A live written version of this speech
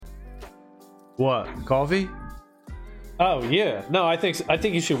What? Coffee? Oh yeah. No, I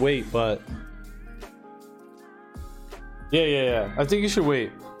think you should wait, but yeah. I think you should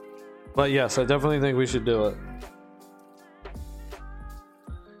wait. But yes, I definitely think we should do it.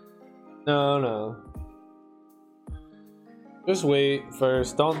 No. Just wait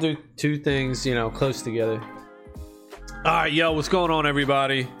first. Don't do two things, close together. Alright, yo, what's going on,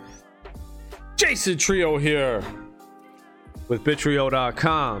 everybody? Jason Trio here with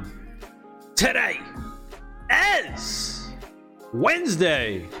Bitrio.com. Today is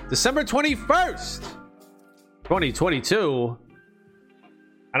Wednesday, December 21st, 2022.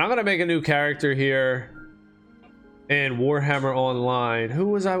 And I'm going to make a new character here in Warhammer Online. Who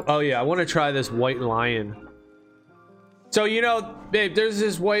was I? Oh, yeah, I want to try this White Lion. So, babe, there's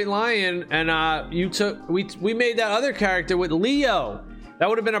this White Lion, and we made that other character with Leo. That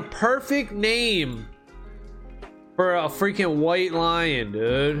would have been a perfect name for a freaking White Lion,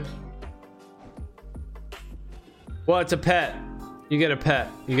 dude. Well, it's a pet. You get a pet.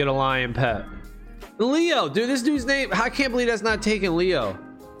 You get a lion pet. Leo, dude, this dude's name, I can't believe that's not taken Leo.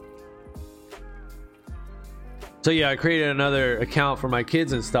 So yeah, I created another account for my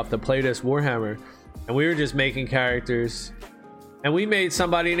kids and stuff to play this Warhammer. And we were just making characters. And we made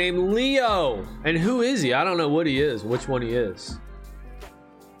somebody named Leo. And who is he? I don't know what he is, which one he is.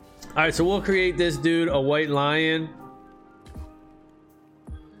 Alright, so we'll create this dude a White Lion.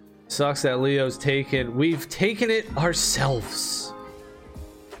 Sucks that Leo's taken. We've taken it ourselves.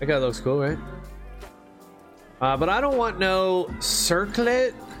 That guy looks cool, right? But I don't want no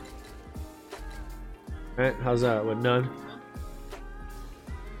circlet. Alright, how's that with none?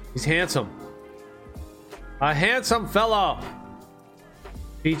 He's handsome. A handsome fella.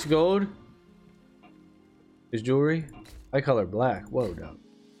 Peach gold. His jewelry. I color black. Whoa, dog.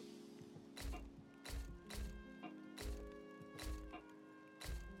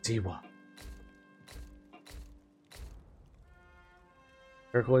 Ziwa.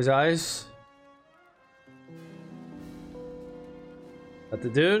 Turquoise eyes. That the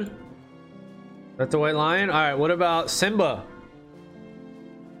dude? That's the White Lion? Alright, what about Simba?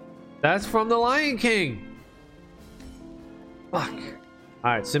 That's from the Lion King. Fuck.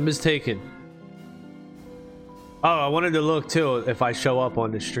 Alright, Simba's taken. Oh, I wanted to look too if I show up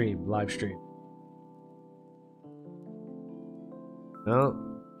on the stream, live stream. No.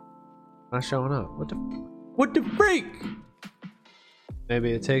 Not showing up. What the freak?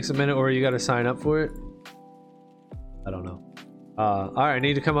 Maybe it takes a minute, or you gotta sign up for it. I don't know. Alright, I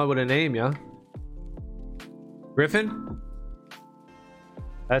need to come up with a name, yeah. Griffin?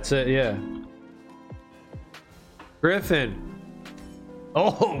 That's it, yeah. Griffin.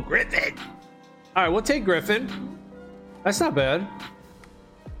 Oh, Griffin. Alright, we'll take Griffin. That's not bad.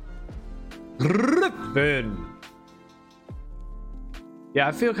 Griffin. Yeah,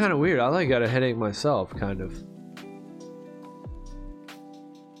 I feel kind of weird. I got a headache myself, kind of.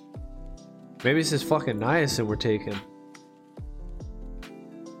 Maybe it's this fucking niacin we're taking.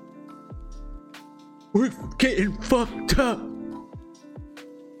 We're getting fucked up.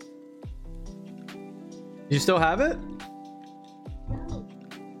 You still have it?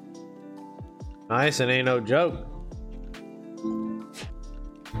 Niacin ain't no joke.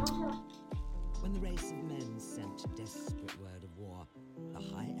 When the race of men sent desperate word of war, the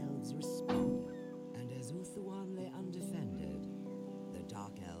High Elves responded, and as Uthuan lay undefended, the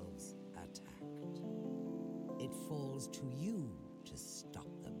Dark Elves attacked. It falls to you to stop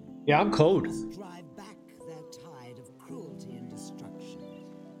them. Yeah, I'm cold. Drive back their tide of cruelty and destruction.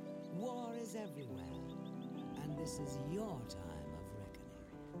 War is everywhere, and this is your time of reckoning.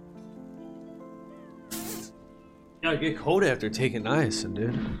 Yeah, I get cold after taking niacin,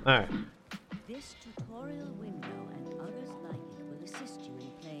 dude. Alright. This tutorial window and others like it will assist you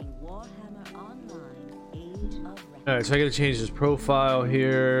in playing Warhammer Online Age of Reckoning. Alright, so I gotta change this profile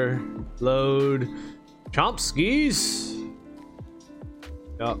here. Load. Chomskys.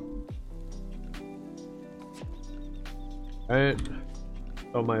 Yup. Alright.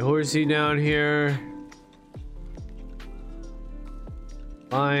 Got my horsey down here.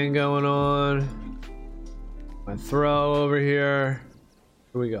 Line going on. My throw over here.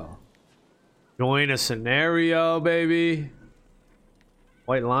 Here we go. Join a scenario, baby.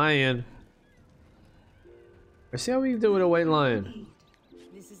 White Lion. I see how we do with a White Lion.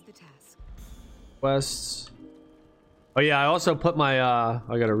 This is the task. Quests. Oh yeah, I also put my I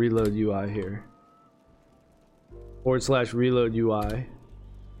gotta reload UI here. /reload UI.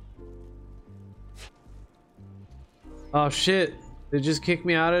 Oh shit. They just kicked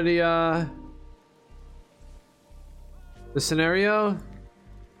me out of the scenario?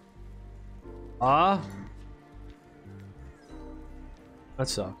 That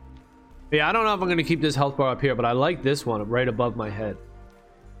sucked. Yeah, I don't know if I'm gonna keep this health bar up here, but I like this one right above my head.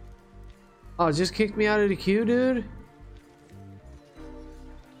 Oh, it just kicked me out of the queue, dude.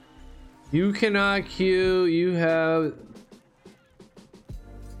 You cannot queue. You have...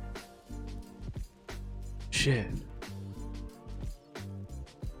 Shit.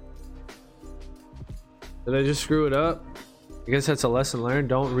 Did I just screw it up? I guess that's a lesson learned.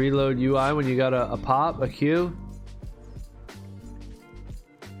 Don't reload UI when you got a pop, a queue.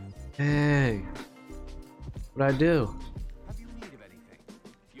 Dang. What'd I do? Have you need of anything?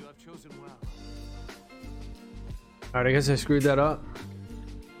 You have chosen well. Alright, I guess I screwed that up.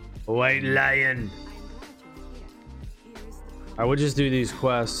 White lion. I am glad you are here. Here is the Alright, we'll just do these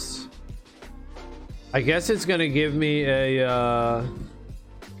quests. I guess it's gonna give me a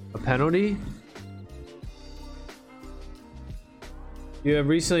penalty. You have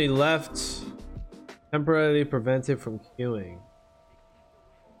recently left, temporarily prevented from queuing.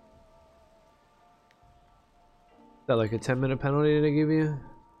 Is that like a 10-minute penalty they give you?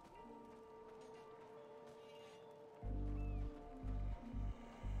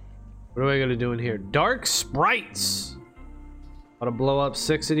 What am I gonna do in here? Dark sprites. Gotta blow up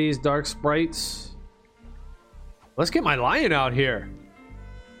 6 of these dark sprites. Let's get my lion out here.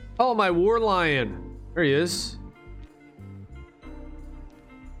 Oh, my war lion. There he is.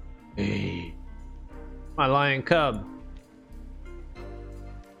 Hey. My lion cub.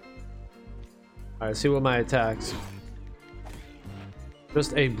 Alright, see what my attacks.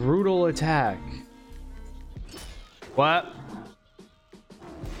 Just a brutal attack. What?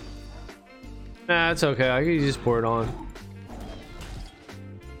 Nah, it's okay. I can just pour it on.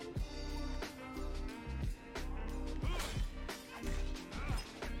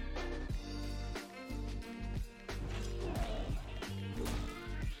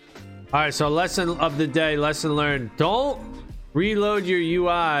 Alright, so lesson of the day, lesson learned. Don't reload your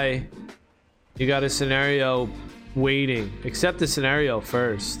UI. You got a scenario waiting. Accept the scenario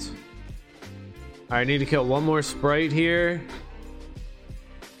first. Alright, I need to kill one more sprite here.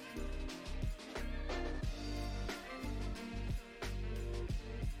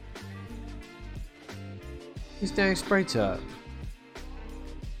 These dang sprites up.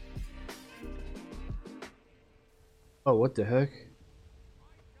 Oh, what the heck?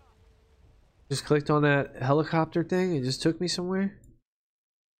 Just clicked on that helicopter thing. It just took me somewhere.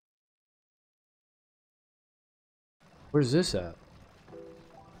 Where's this at?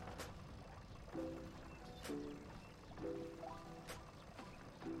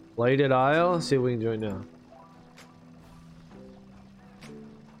 Lighted aisle. Let's see if we can join now.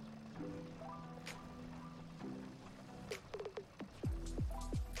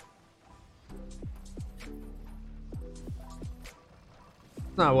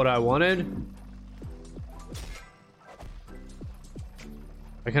 Not what I wanted.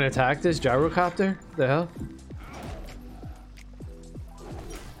 I can attack this gyrocopter? What the hell?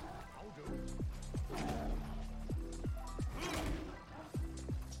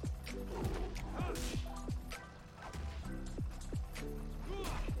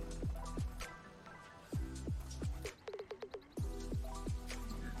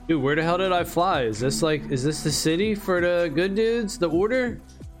 Dude, where the hell did I fly? Is this the city for the good dudes? The order?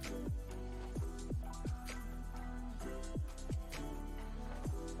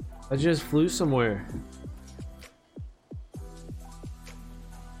 I just flew somewhere.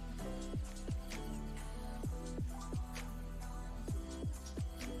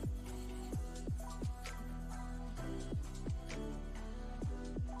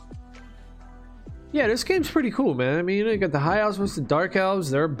 Yeah, this game's pretty cool, man. I mean, you got the High Elves versus the Dark Elves.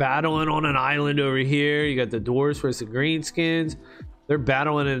 They're battling on an island over here. You got the Dwarves versus the Greenskins. They're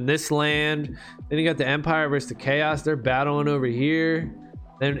battling in this land. Then you got the Empire versus the Chaos. They're battling over here.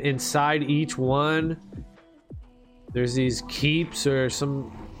 Then inside each one, there's these keeps or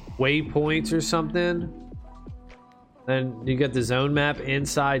some waypoints or something. Then you got the zone map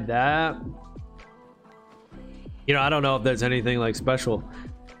inside that. You know, I don't know if there's anything like special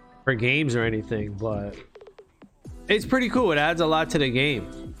for games or anything, but it's pretty cool. It adds a lot to the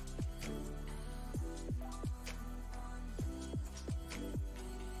game.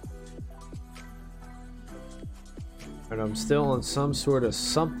 And I'm still on some sort of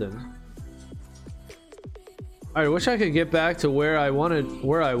something. Alright, I wish I could get back to where I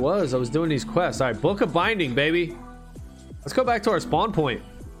was. I was doing these quests. Alright, Book of Binding, baby. Let's go back to our spawn point.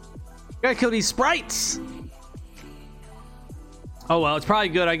 Gotta kill these sprites. Oh well, it's probably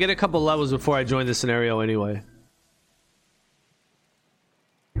good. I get a couple levels before I join the scenario anyway.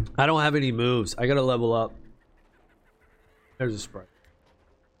 I don't have any moves. I gotta level up. There's a sprite.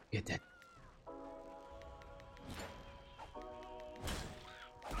 Get that.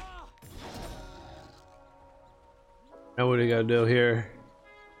 Now what do we gotta do here?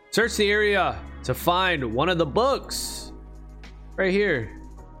 Search the area to find one of the books. Right here.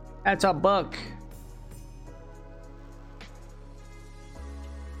 That's a book.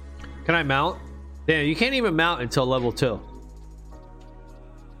 Can I mount? Damn, you can't even mount until level 2.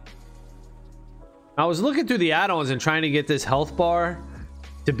 I was looking through the add-ons and trying to get this health bar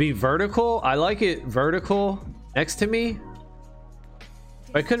to be vertical. I like it vertical next to me,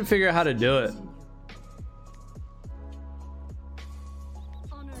 but I couldn't figure out how to do it.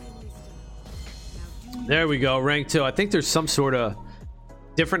 There we go, rank 2. I think there's some sort of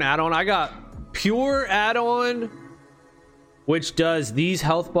different add-on. I got pure add-on, which does these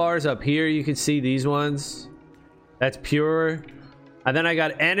health bars up here. You can see these ones. That's pure. And then I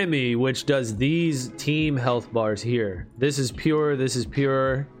got enemy, which does these team health bars here. This is pure, this is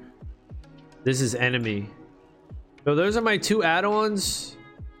pure, this is enemy. So those are my 2 add-ons.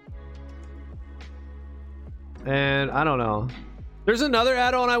 And I don't know. There's another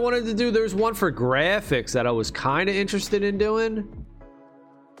add-on I wanted to do. There's one for graphics that I was kind of interested in doing.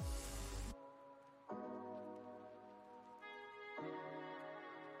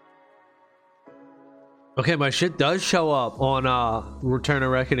 Okay, my shit does show up on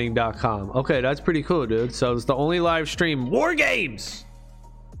returnofreckoning.com. Okay, that's pretty cool, dude. So it's the only live stream war games.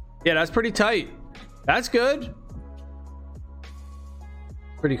 Yeah, that's pretty tight. That's good.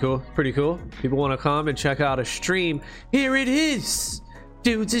 Pretty cool. Pretty cool. People want to come and check out a stream. Here it is.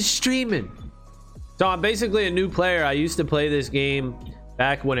 Dudes is streaming. So I'm basically a new player. I used to play this game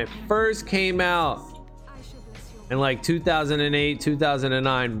back when it first came out in like 2008,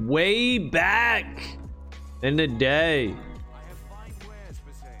 2009, way back in the day.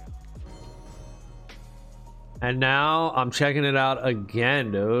 And now I'm checking it out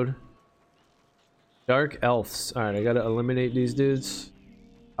again, dude. Dark Elves. All right, I gotta eliminate these dudes.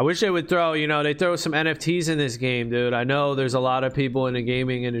 I wish they would throw, you know, they throw some NFTs in this game, dude. I know there's a lot of people in the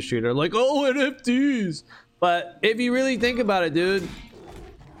gaming industry that are like, oh, NFTs. But if you really think about it, dude,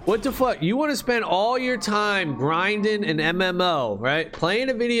 what the fuck? You want to spend all your time grinding an MMO, right?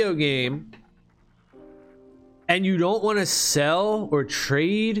 Playing a video game, and you don't want to sell or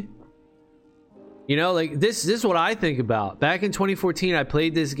trade? You know, like this is what I think about. Back in 2014, I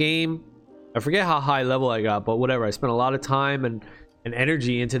played this game. I forget how high level I got, but whatever. I spent a lot of time and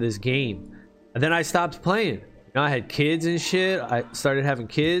energy into this game, and then I stopped playing. You know, I had kids and shit. I started having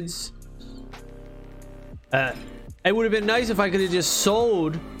kids. It would have been nice if I could have just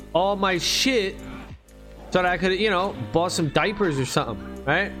sold all my shit so that I could, you know, bought some diapers or something,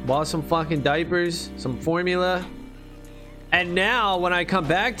 right? Bought some fucking diapers, some formula. And now when I come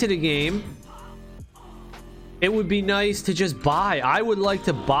back to the game, it would be nice to just buy. I would like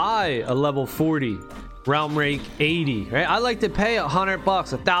to buy a level 40 realm rank 80, right? I like to pay $100,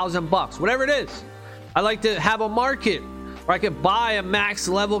 $1,000, whatever it is. I like to have a market where I could buy a max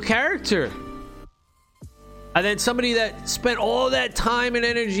level character, and then somebody that spent all that time and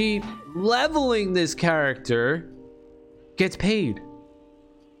energy leveling this character gets paid.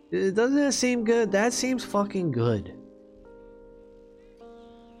 Doesn't that seem good? That seems fucking good.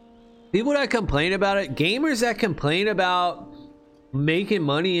 People that complain about it, gamers that complain about making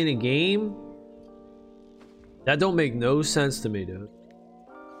money in a game, that don't make no sense to me, dude.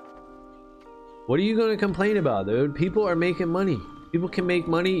 What are you going to complain about, dude? People are making money. People can make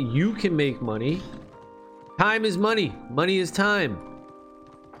money. You can make money. Time is money. Money is time.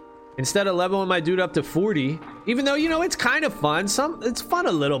 Instead of leveling my dude up to 40, even though, you know, it's kind of fun. It's fun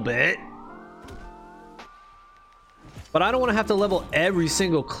a little bit. But I don't want to have to level every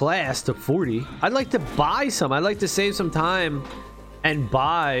single class to 40. I'd like to buy some. I'd like to save some time and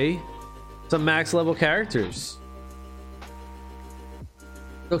buy some max level characters.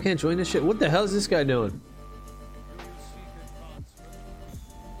 Still can't join this shit. What the hell is this guy doing?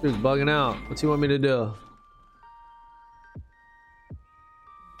 Dude's bugging out. What's he want me to do?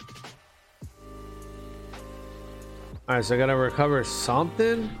 Alright, so I gotta recover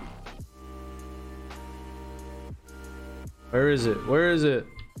something? Where is it? Where is it?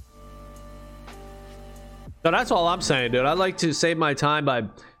 So that's all I'm saying, dude. I'd like to save my time by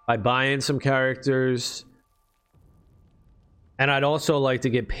buying some characters, and I'd also like to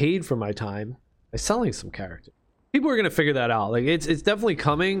get paid for my time by selling some characters. People are gonna figure that out. Like it's definitely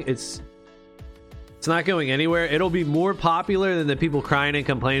coming. It's not going anywhere. It'll be more popular than the people crying and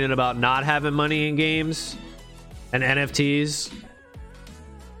complaining about not having money in games and NFTs,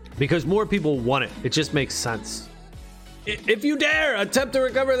 because more people want it. It just makes sense. If you dare attempt to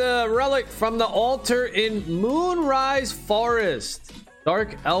recover the relic from the altar in Moonrise Forest,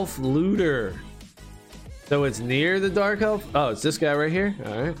 Dark Elf Looter. So it's near the Dark Elf. Oh, it's this guy right here.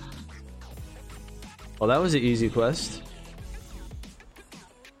 All right. Oh, that was an easy quest.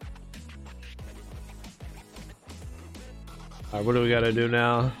 All right, what do we gotta do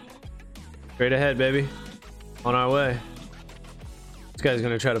now? Straight ahead, baby. On our way. This guy's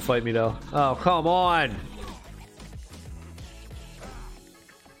gonna try to fight me though. Oh, come on.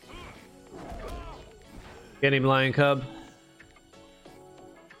 Get him, Lion Cub.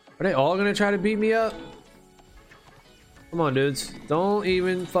 Are they all gonna try to beat me up? Come on, dudes. Don't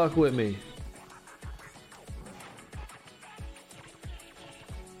even fuck with me.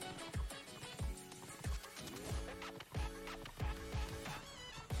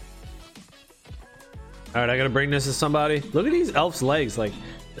 All right, I gotta bring this to somebody. Look at these elves' legs. Like,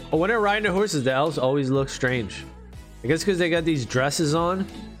 when they're riding their horses, the elves always look strange. I guess because they got these dresses on.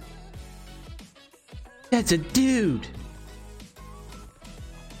 That's a dude.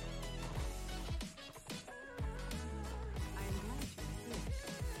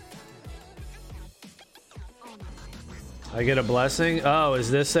 I get a blessing. Oh,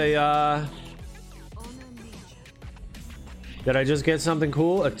 is this a did I just get something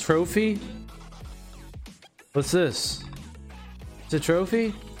cool? A trophy? What's this? It's a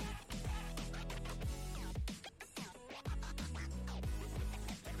trophy?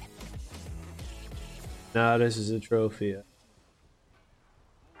 No, this is a trophy.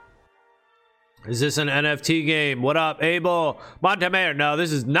 Is this an NFT game? What up, Abel Montemayor? No,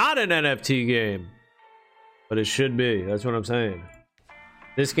 this is not an NFT game. But it should be. That's what I'm saying.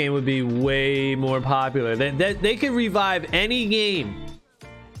 This game would be way more popular. They could revive any game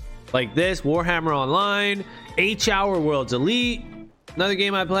like this, Warhammer Online, H-Hour Worlds Elite, another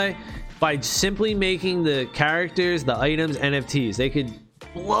game I play, by simply making the characters, the items, NFTs. They could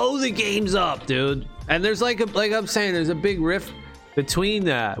blow the games up, dude. And there's like I'm saying, there's a big rift between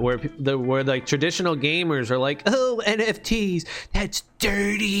that where like traditional gamers are like, oh, NFTs, that's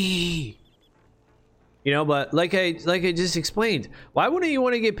dirty. You know, but like I just explained, why wouldn't you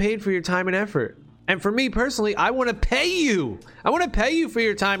want to get paid for your time and effort? And for me personally, I want to pay you. I want to pay you for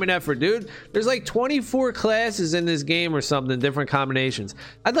your time and effort, dude. There's like 24 classes in this game or something, different combinations.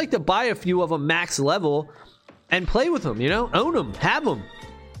 I'd like to buy a few of them max level and play with them, you know? Own them, have them.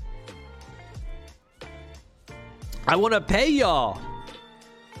 I want to pay y'all.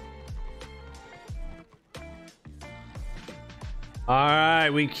 All right,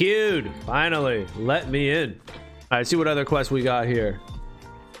 we queued. Finally, let me in. All right, see what other quests we got here.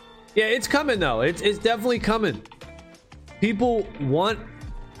 Yeah, it's coming though. It's definitely coming. People want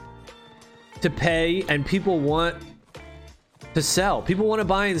to pay and people want to sell. People want to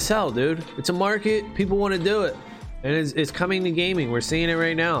buy and sell, dude. It's a market. People want to do it. And it's coming to gaming. We're seeing it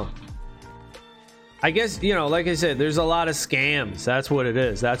right now. I guess, you know, like I said, there's a lot of scams. That's what it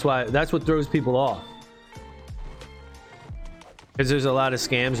is. That's what throws people off. Because there's a lot of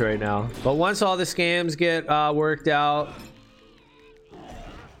scams right now. But once all the scams get worked out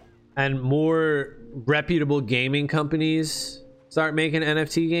and more reputable gaming companies start making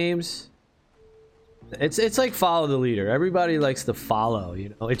NFT games, it's like follow the leader. Everybody likes to follow,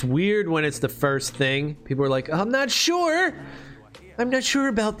 you know. It's weird when it's the first thing. People are like, I'm not sure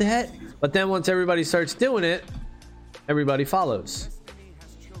about that. But then once everybody starts doing it, everybody follows.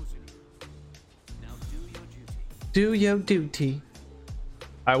 Do your duty.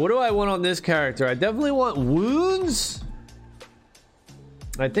 All right, what do I want on this character? I definitely want wounds.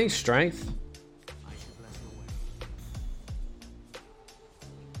 I think strength.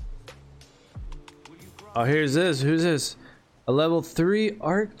 Oh, here's this. Who's this? A level 3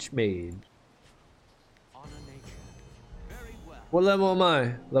 Archmage. What level am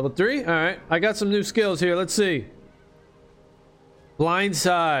I? Level 3? All right. I got some new skills here. Let's see.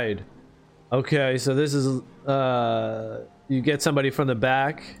 Blindside. Okay, so this is you get somebody from the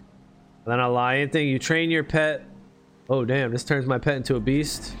back. And then a lion thing. You train your pet. Oh damn, this turns my pet into a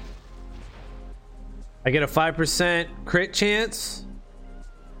beast. I get a 5% crit chance.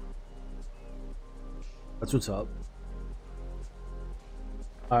 That's what's up.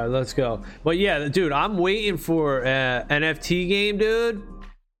 All right, let's go. But yeah, dude, I'm waiting for an NFT game, dude.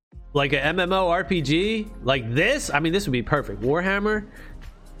 Like an MMO RPG like this. I mean, this would be perfect. Warhammer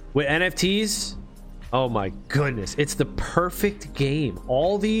with NFTs. Oh my goodness, it's the perfect game.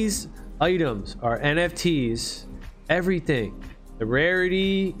 All these items are NFTs. Everything, the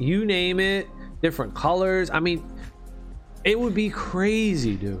rarity, you name it, different colors. I mean, it would be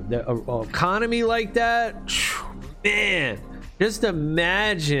crazy, dude. The economy like that, man. Just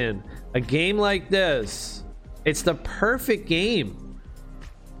imagine a game like this. It's the perfect game.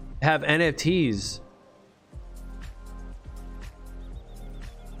 Have NFTs.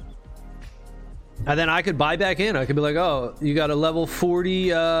 And then I could buy back in. I could be like, oh, you got a level 40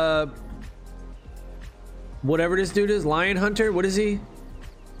 whatever this dude is. Lion hunter. What is he?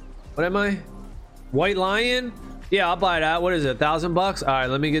 What am I? White lion. Yeah, I'll buy that. What is it? $1,000? All right,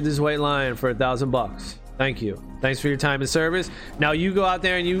 let me get this white lion for $1,000. Thank you. Thanks for your time and service. Now you go out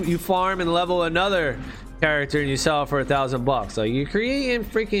there and you farm and level another character and you sell it for $1,000. Like, you're creating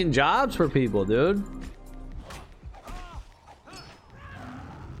freaking jobs for people, dude.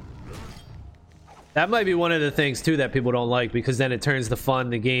 That might be one of the things too that people don't like, because then it turns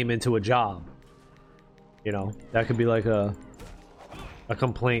the game into a job. You know, that could be like a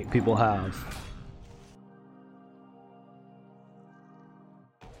complaint people have.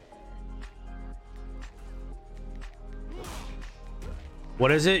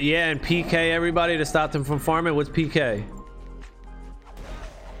 What is it? Yeah, and PK everybody to stop them from farming. What's PK?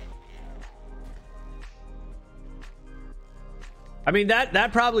 I mean,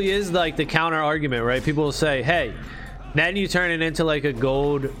 that probably is like the counter argument, right? People will say, hey, then you turn it into like a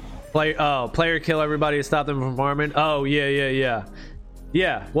gold player. Oh, player kill everybody to stop them from farming. Oh, yeah.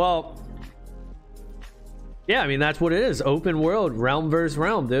 Well, yeah, I mean, that's what it is. Open world, realm versus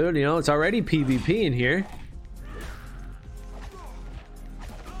realm, dude. You know, it's already PvP in here.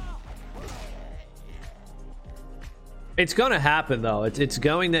 It's gonna happen though.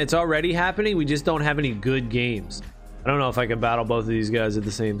 It's already happening. We just don't have any good games. I don't know if I can battle both of these guys at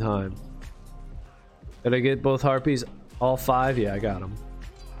the same time. Did I get both harpies? All 5? Yeah, I got them.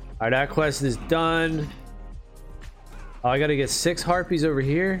 All right, that quest is done. Oh, I gotta get 6 harpies over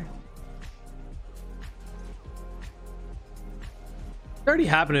here. It's already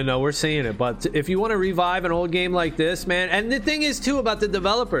happening though. We're seeing it. But if you want to revive an old game like this, man, and the thing is too about the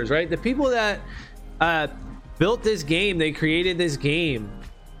developers, right? The people that built this game, they created this game,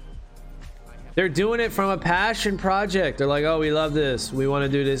 they're doing it from a passion project. They're like, oh, we love this, we want to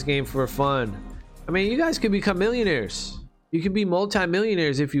do this game for fun. I mean, you guys could become millionaires. You could be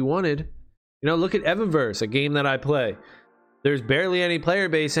multi-millionaires if you wanted. You know, look at Evanverse, a game that I play. There's barely any player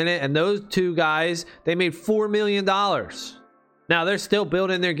base in it, and those 2 guys, they made $4 million. Now they're still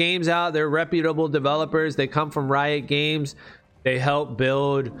building their games out. They're reputable developers. They come from Riot Games. They help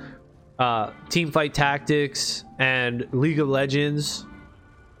build Teamfight Tactics and League of Legends,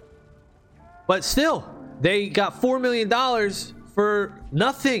 but still they got $4 million for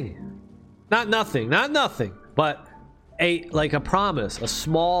nothing. Not nothing, but a promise, a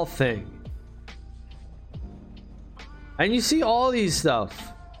small thing. And you see all these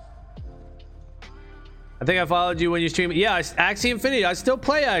stuff. I think I followed you when you stream. Yeah, Axie Infinity. I still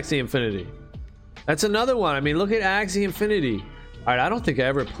play Axie Infinity. That's another one. I mean, look at Axie Infinity. All right, I don't think I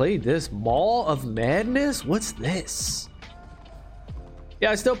ever played this. Mall of Madness? What's this? Yeah,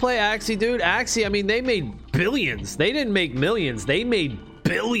 I still play Axie, dude. Axie, I mean, they made billions. They didn't make millions. They made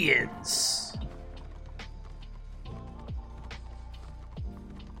billions.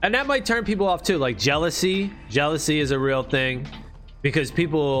 And that might turn people off too. Like jealousy. Jealousy is a real thing. Because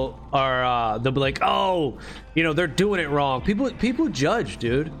people are, they'll be like, oh, you know, they're doing it wrong. People judge,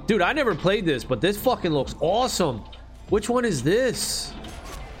 dude. Dude, I never played this, but this fucking looks awesome. Which one is this?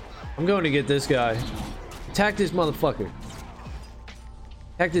 I'm going to get this guy. Attack this motherfucker.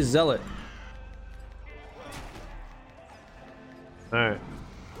 Attack this zealot. Alright.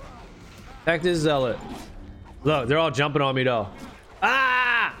 Attack this zealot. Look, they're all jumping on me though.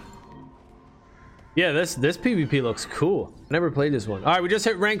 Ah! Yeah, this PvP looks cool. I never played this one. Alright, we just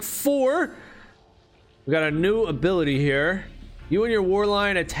hit rank 4. We got a new ability here. You and your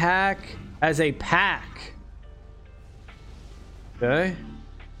warline attack as a pack. Okay.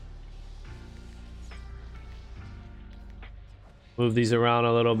 Move these around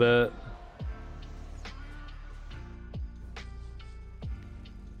a little bit.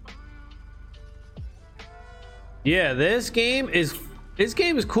 Yeah, this game is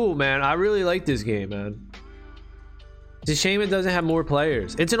cool, man. I really like this game, man. It's a shame it doesn't have more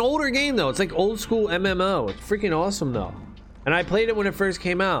players. It's an older game though. It's like old school MMO. It's freaking awesome though. And I played it when it first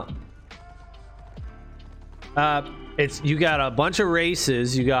came out. You got a bunch of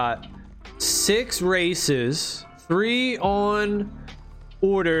races. You got 6 races, 3 on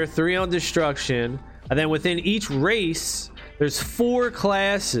order, 3 on destruction, and then within each race there's 4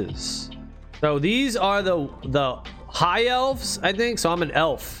 classes. So these are the high elves, I think. So I'm an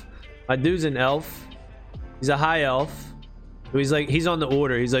elf. My dude's an elf. He's a high elf. So he's on the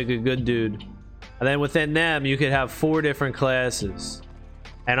order. He's like a good dude. And then within them you could have 4 different classes.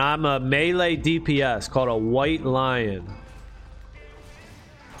 And I'm a melee DPS called a White Lion.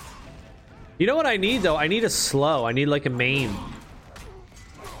 You know what I need though? I need a slow. I need like a main.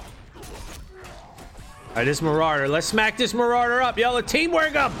 Alright, this Marauder. Let's smack this Marauder up. Yo, let's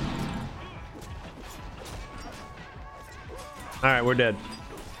teamwork up. Alright, we're dead.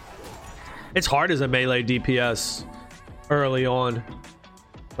 It's hard as a melee DPS early on,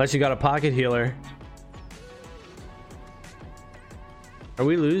 unless you got a pocket healer. Are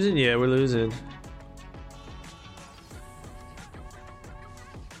we losing? Yeah, we're losing.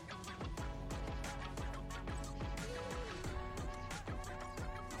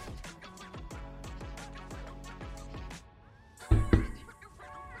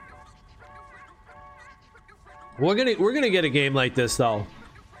 We're gonna get a game like this though,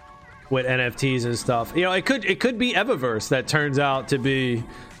 with NFTs and stuff. You know, it could be Eververse that turns out to be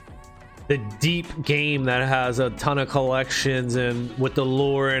the deep game that has a ton of collections and with the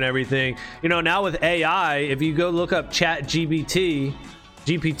lore and everything. You know, now with AI, if you go look up GPT,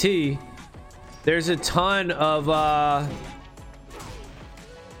 there's a ton of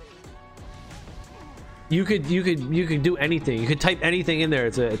you could do anything. You could type anything in there.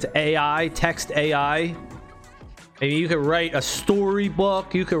 It's AI, text AI. And you could write a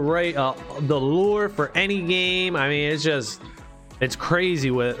storybook. You could write the lore for any game. I mean, it's crazy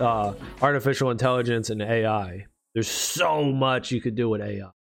with artificial intelligence and AI. There's so much you could do with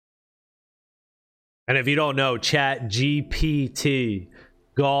AI. And if you don't know, Chat GPT,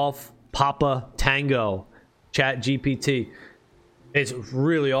 Golf Papa Tango, Chat GPT. It's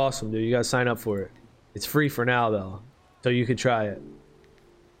really awesome, dude. You gotta sign up for it. It's free for now, though, so you could try it.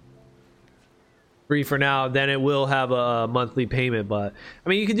 Free for now, then it will have a monthly payment. But I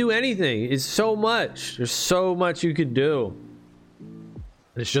mean, you can do anything. It's so much. There's so much you could do.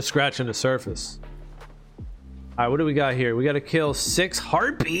 It's just scratching the surface. All right, what do we got here? We got to kill 6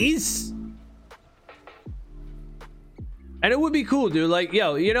 harpies. And it would be cool, dude. Like,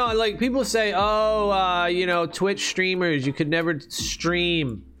 yo, you know, like people say, oh, you know, Twitch streamers, you could never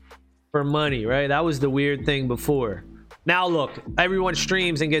stream for money, right? That was the weird thing before. Now look, everyone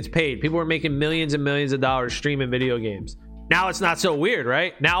streams and gets paid. People are making millions and millions of dollars streaming video games. Now it's not so weird,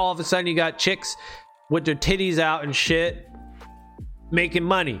 right? Now all of a sudden you got chicks with their titties out and shit making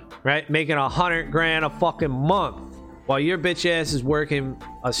money, right? Making $100 grand a fucking month, while your bitch ass is working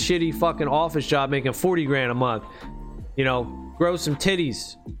a shitty fucking office job making 40 grand a month. You know, grow some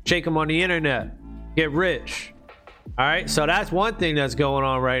titties, shake them on the internet, get rich. All right, so that's one thing that's going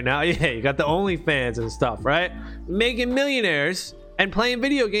on right now. Yeah, you got the OnlyFans and stuff, right? Making millionaires and playing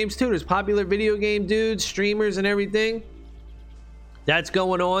video games too. There's popular video game dudes, streamers, and everything that's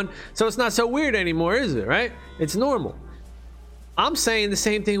going on. So it's not so weird anymore, is it? Right? It's normal. I'm saying the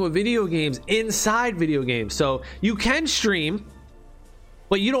same thing with video games, inside video games. So you can stream,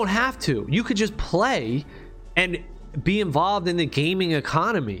 but you don't have to. You could just play and be involved in the gaming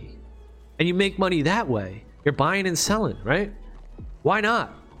economy, and you make money that way. You're buying and selling, right? Why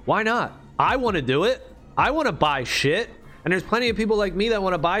not? Why not? I want to do it. I want to buy shit. And there's plenty of people like me that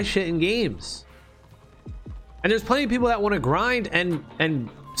want to buy shit in games. And there's plenty of people that want to grind and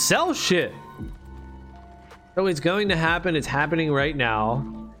sell shit. So it's going to happen. It's happening right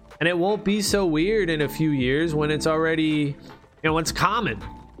now. And it won't be so weird in a few years when it's already, you know, it's common.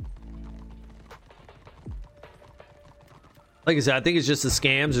 Like I said, I think it's just the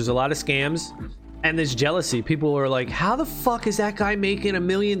scams. There's a lot of scams. And there's jealousy. People are like, how the fuck is that guy making $1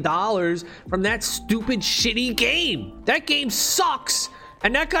 million from that stupid shitty game? That game sucks.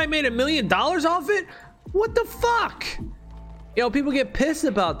 And that guy made $1 million off it? What the fuck? You know, people get pissed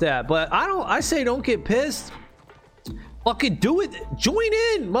about that, but I say don't get pissed. Fucking do it. Join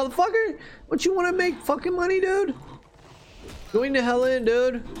in, motherfucker. Don't you want to make fucking money, dude? Join the hell in,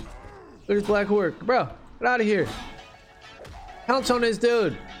 dude. Look at this black orc. Bro, get out of here. Pounce on this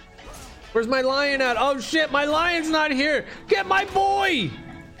dude. Where's my lion at? Oh shit, my lion's not here. Get my boy.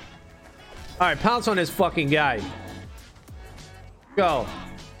 All right, pounce on this fucking guy. Go.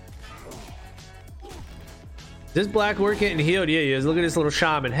 Is this black orc getting healed? Yeah, he is. Look at this little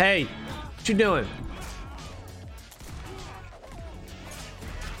shaman. Hey, what you doing?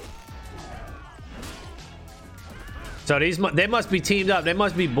 So they must be teamed up. They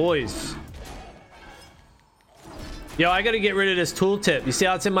must be boys. Yo, I gotta get rid of this tooltip. You see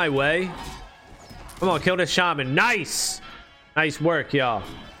how it's in my way? Come on, kill this shaman. Nice. Nice work, y'all.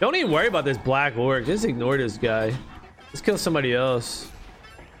 Don't even worry about this black orc. Just ignore this guy. Let's kill somebody else.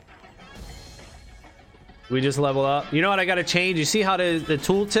 We just level up. You know what I gotta change? You see how the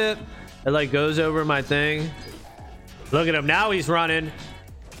tooltip, it like goes over my thing? Look at him. Now he's running.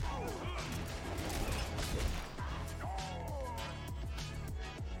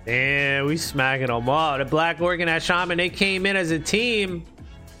 And we smacking them all. The black orc and that shaman, they came in as a team.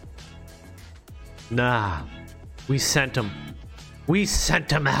 Nah, we sent them. We sent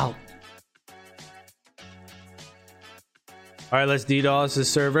them out. All right, let's DDoS the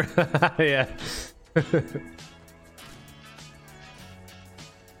server. Yeah.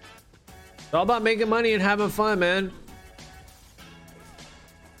 It's all about making money and having fun, man.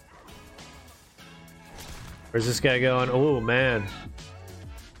 Where's this guy going? Oh, man.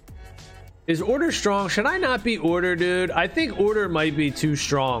 Is Order strong? Should I not be Order, dude? I think Order might be too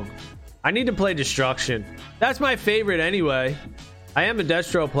strong. I need to play Destruction. That's my favorite anyway. I am a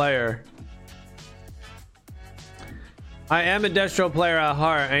Destro player. I am a Destro player at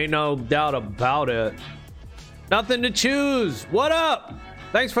heart. Ain't no doubt about it. Nothing to choose. What up?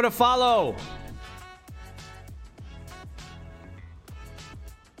 Thanks for the follow.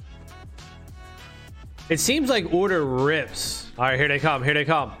 It seems like Order rips. All right, here they come. Here they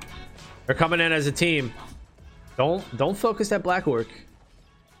come. They're coming in as a team. Don't focus that Black Orc.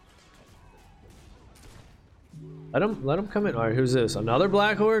 Let them come in. All right, who's this? Another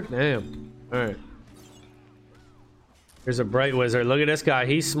Black Orc? Damn. All right. Here's a Bright Wizard. Look at this guy.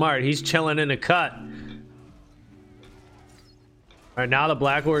 He's smart. He's chilling in the cut. All right, now the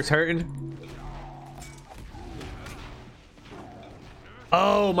Black Orc's hurting.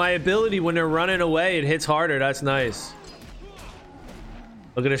 Oh, my ability when they're running away, it hits harder. That's nice.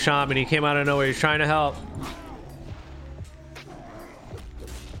 Look at the shaman. He came out of nowhere. He's trying to help.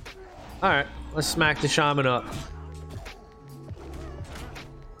 All right, let's smack the shaman up.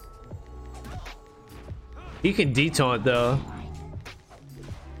 He can detaunt though.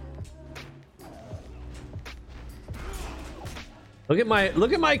 Look at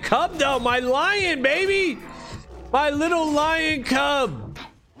my cub though. My lion, baby. My little lion cub.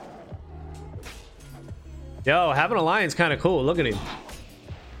 Yo, having a lion's kind of cool. Look at him.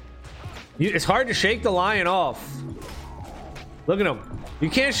 It's hard to shake the lion off. Look at him. You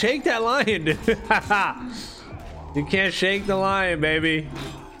can't shake that lion, dude. You can't shake the lion, baby.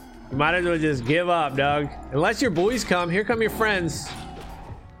 You might as well just give up, dog. Unless your boys come. Here come your friends.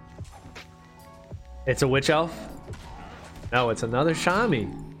 It's a witch elf? No, it's another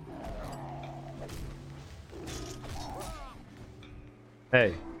Shami.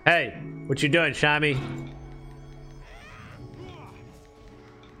 Hey, what you doing, Shami?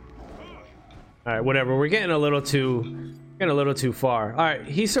 All right, whatever. We're getting a little too far. All right,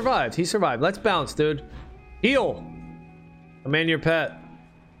 he survived. Let's bounce, dude. Heal. Command your pet.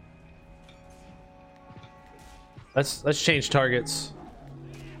 Let's change targets.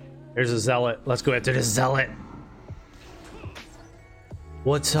 There's a zealot. Let's go after this zealot.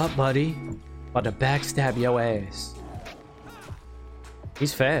 What's up, buddy? About to backstab your ass.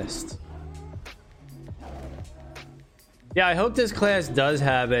 He's fast. Yeah, I hope this class does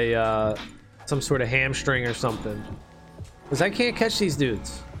have a some sort of hamstring or something, because I can't catch these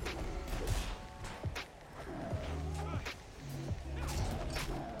dudes.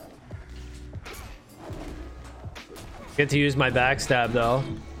 Get to use my backstab though.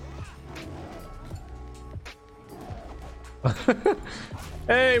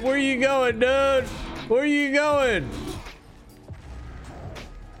 Hey, where you going, dude? Where you going?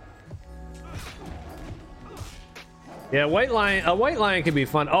 Yeah, a white lion can be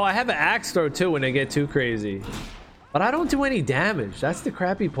fun. Oh, I have an axe throw too when they get too crazy. But I don't do any damage. That's the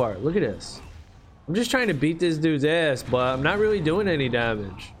crappy part. Look at this. I'm just trying to beat this dude's ass, but I'm not really doing any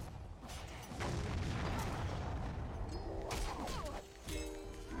damage.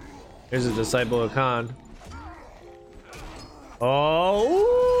 Here's a disciple of Khan.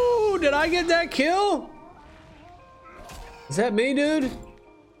 Oh, ooh, did I get that kill? Is that me, dude?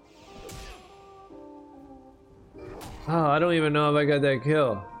 Oh, I don't even know if I got that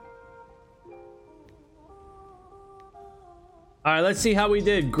kill. All right, let's see how we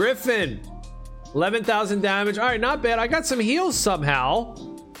did. Griffin, 11,000 damage. All right, not bad. I got some heals somehow.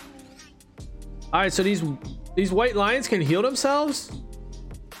 All right, so these white lions can heal themselves.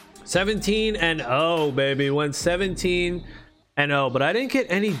 17-0, baby. Went 17-0, but I didn't get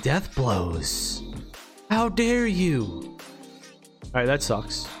any death blows. How dare you? All right, that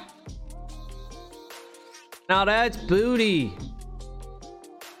sucks. Now that's booty.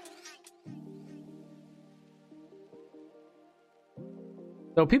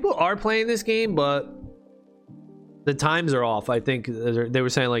 So people are playing this game, but the times are off. I think they were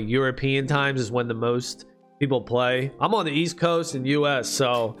saying like European times is when the most people play. I'm on the East Coast in US,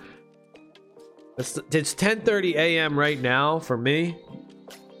 so it's 10:30 a.m. right now for me.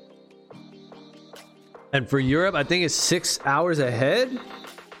 And for Europe, I think it's 6 hours ahead.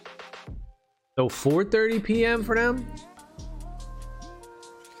 So 4:30 p.m. for them.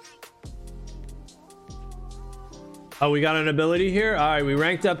 Oh, we got an ability here. All right, we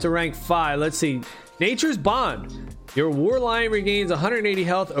ranked up to rank 5. Let's see. Nature's Bond. Your War Lion regains 180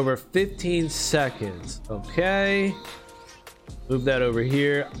 health over 15 seconds. Okay. Move that over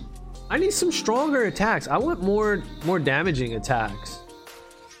here. I need some stronger attacks. I want more damaging attacks.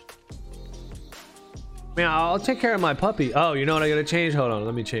 Man, I'll take care of my puppy. Oh, you know what I gotta change? Hold on,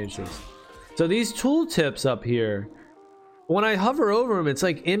 let me change this. So these tooltips up here, when I hover over them, it's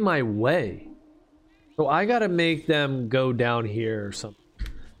like in my way. So I gotta make them go down here or something.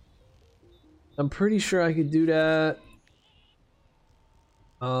 I'm pretty sure I could do that.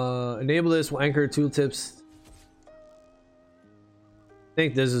 Enable this will anchor tooltips. I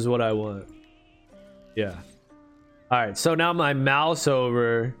think this is what I want. Yeah. All right, so now my mouse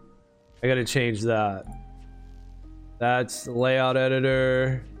over, I gotta change that. That's the layout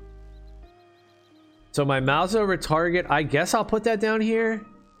editor. So my mouse over target, I guess I'll put that down here.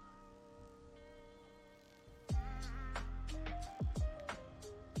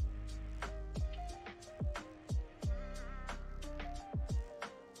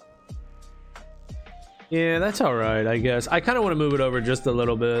 Yeah, that's all right, I guess. I kind of want to move it over just a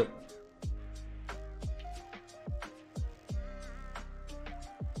little bit.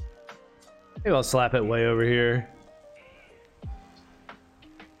 Maybe I'll slap it way over here.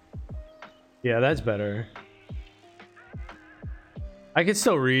 Yeah, that's better. I can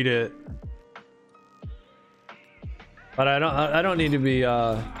still read it, but I don't need to be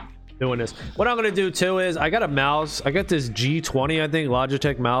doing this. What I'm gonna do too is I got a mouse. I got this G20, I think,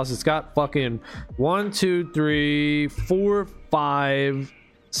 Logitech mouse. It's got fucking 1 2 3 4 5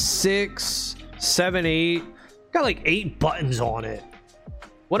 6 7 8. Got like 8 buttons on it.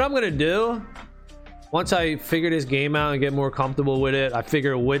 What I'm gonna do, once I figure this game out and get more comfortable with it, I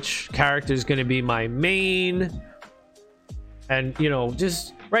figure which character is gonna be my main. And you know,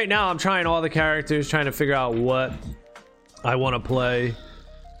 just right now I'm trying all the characters, trying to figure out what I want to play.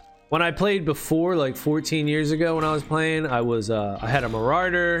 When I played before, like 14 years ago when I was playing, I had a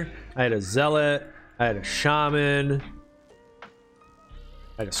Marauder, I had a Zealot, I had a Shaman,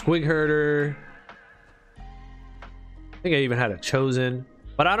 I had a Squig Herder. I think I even had a Chosen,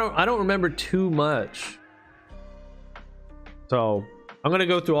 but I don't remember too much. So I'm gonna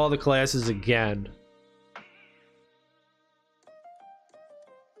go through all the classes again.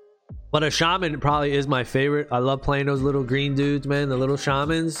 But a Shaman probably is my favorite. I love playing those little green dudes, man. The little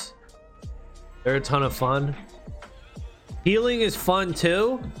Shamans. They're a ton of fun. Healing is fun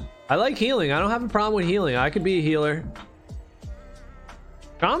too. I like healing. I don't have a problem with healing. I could be a healer.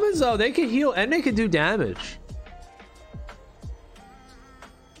 Shamans though, they can heal and they can do damage.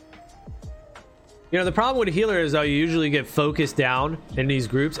 You know, the problem with a healer is though, you usually get focused down in these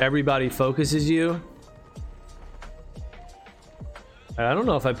groups. Everybody focuses you. I don't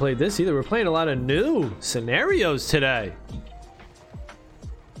know if I played this either. We're playing a lot of new scenarios today.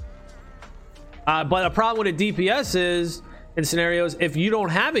 But a problem with a DPS is, in scenarios, if you don't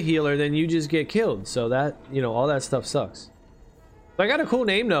have a healer, then you just get killed. So that, you know, all that stuff sucks. So I got a cool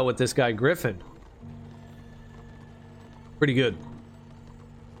name though with this guy, Griffin. Pretty good.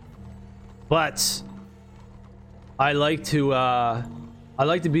 But I like to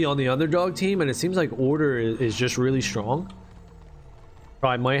be on the underdog team, and it seems like Order is just really strong. So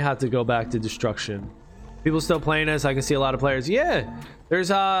I might have to go back to Destruction. People still playing this. I can see a lot of players. Yeah,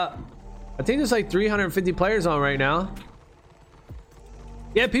 there's I think there's like 350 players on right now.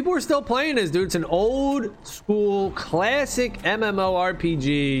 Yeah, people are still playing this, dude. It's an old school classic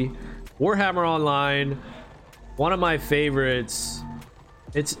MMORPG, Warhammer Online. One of my favorites.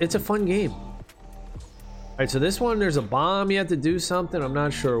 It's a fun game. All right, so this one, there's a bomb. You have to do something. I'm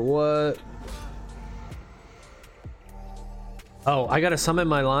not sure what. Oh, I gotta summon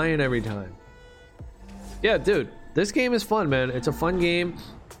my lion every time. Yeah, dude, this game is fun, man. It's a fun game.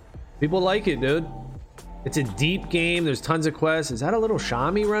 People like it, dude. It's a deep game. There's tons of quests. Is that a little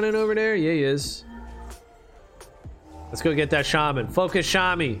Shami running over there? Yeah, he is. Let's go get that shaman. Focus,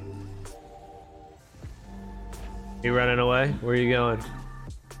 Shami. You running away? Where are you going?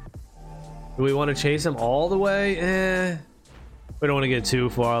 Do we want to chase him all the way? We don't want to get too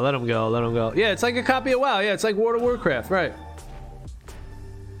far. Let him go. Let him go. Yeah, it's like a copy of WoW. Yeah, it's like World of Warcraft, right?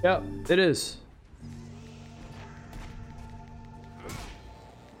 Yep, it is.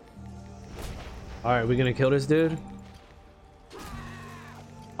 All right, we gonna kill this dude?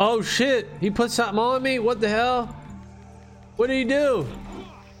 Oh shit! He put something on me. What the hell? What did he do?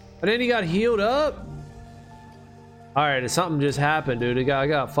 And then he got healed up. All right, something just happened, dude. I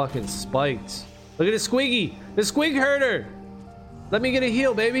got fucking spiked. Look at the Squiggy, the Squig Herder. Let me get a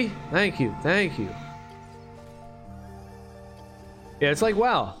heal, baby. Thank you, thank you. Yeah, it's like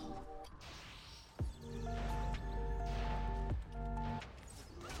WoW.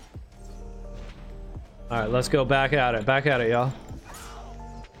 All right, let's go back at it. Back at it, y'all.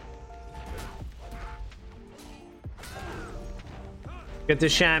 Get the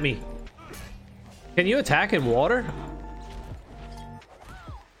chamois. Can you attack in water?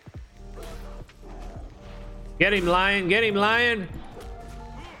 Get him, lion. Get him, lion.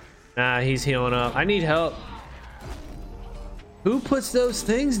 Nah, he's healing up. I need help. Who puts those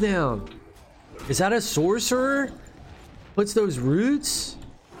things down? Is that a sorcerer? Puts those roots?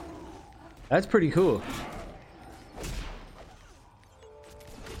 That's pretty cool.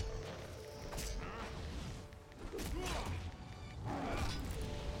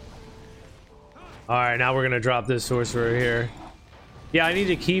 All right, now we're gonna drop this sorcerer here. Yeah, I need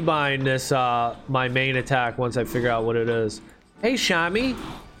to keybind this my main attack once I figure out what it is. Hey, Shami.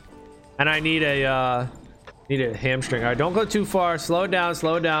 And I need a hamstring. All right, don't go too far. Slow it down.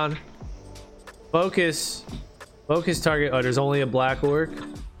 Slow it down. Focus. Focus target. Oh, there's only a black orc.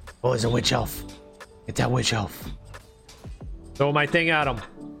 Oh, there's a witch elf. Get that witch elf. Throw my thing at him.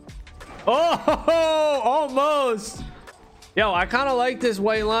 Oh, almost. Yo, I kind of like this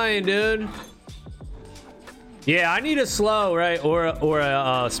white lion, dude. Yeah, I need a slow, right? Or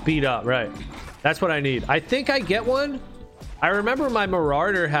a speed up, right? That's what I need. I think I get one. I remember my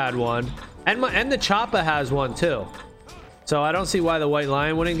Marauder had one, and the Choppa has one too. So I don't see why the white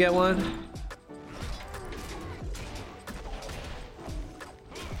lion wouldn't get one.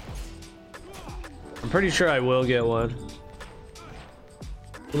 I'm pretty sure I will get one.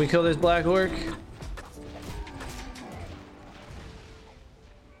 Can we kill this black orc?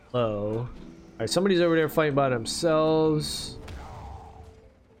 Hello. All right, somebody's over there fighting by themselves.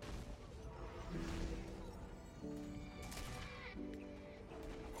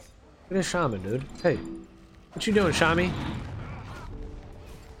 Look at a shaman, dude. Hey, what you doing, Shami?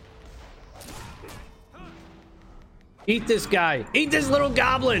 Eat this guy. Eat this little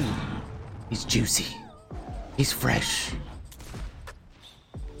goblin. He's juicy. He's fresh.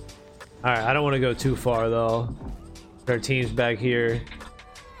 All right, I don't want to go too far though. Our team's back here.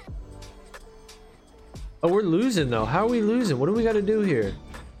 Oh, we're losing though. How are we losing? What do we got to do here?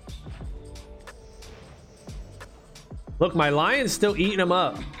 Look, my lion's still eating him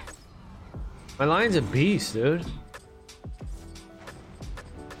up. My lion's a beast, dude.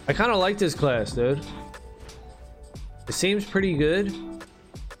 I kind of like this class, dude. It seems pretty good.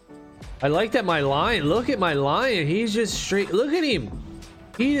 I like that my lion. Look at my lion. He's just straight. Look at him.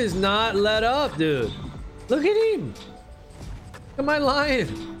 He does not let up, dude. Look at him. Look at my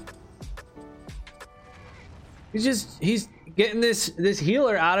lion. He's getting this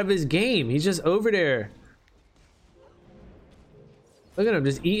healer out of his game. He's just over there. Look at him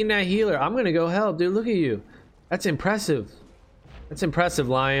just eating that healer. I'm gonna go help, dude. Look at you. That's impressive. That's impressive,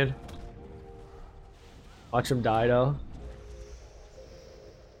 lion. Watch him die though.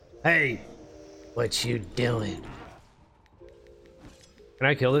 Hey, what you doing? Can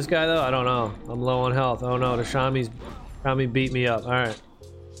I kill this guy though? I don't know. I'm low on health. Oh no, the Shami beat me up. All right.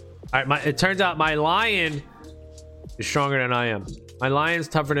 It turns out my lion is stronger than I am. My lion's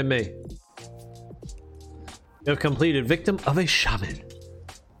tougher than me. You have completed victim of a shaman.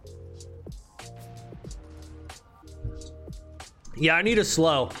 Yeah, I need a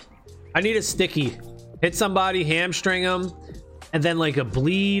slow. I need a sticky. Hit somebody, hamstring them, and then like a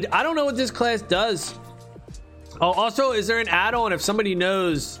bleed. I don't know what this class does. Oh, also, is there an add-on? If somebody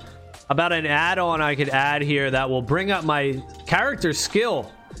knows about an add-on I could add here that will bring up my character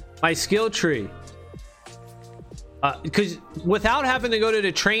skill, my skill tree. Because without having to go to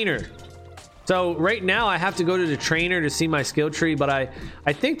the trainer. So right now I have to go to the trainer to see my skill tree, but I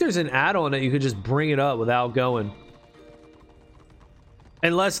think there's an add-on that you could just bring it up without going.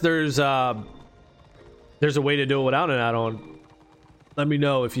 Unless there's a way to do it without an add-on. Let me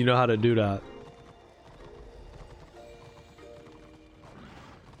know if you know how to do that.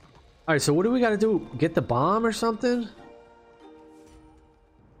 All right, so what do we got to do? Get the bomb or something?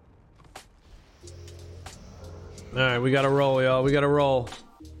 All right, we got to roll, y'all. We got to roll.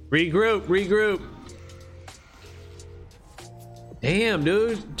 Regroup. Damn,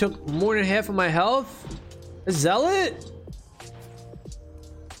 dude. Took more than half of my health. A zealot?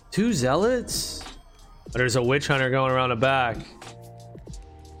 2 zealots? Oh, there's a witch hunter going around the back.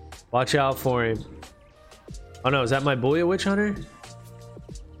 Watch out for him. Oh no, is that my boy, a witch hunter?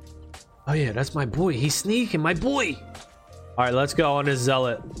 Oh yeah, that's my boy. He's sneaking, my boy. All right, let's go on this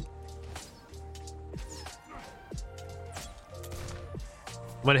zealot.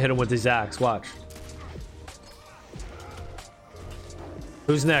 I'm gonna hit him with his axe. Watch.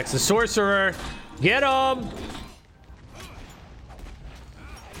 Who's next? The sorcerer. Get him.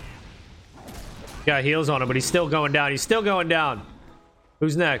 Got heals on him, but he's still going down. He's still going down.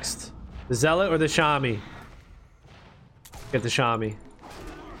 Who's next? The zealot or the Shami? Get the Shami.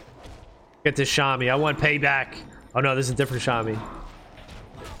 Get the Shami. I want payback. Oh no, this is a different Shami.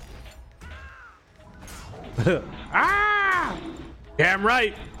 Ah! Damn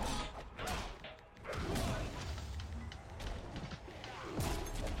right.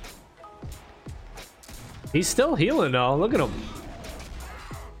 He's still healing though. Look at him.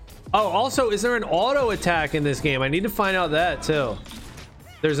 Oh, also, is there an auto attack in this game? I need to find out that too.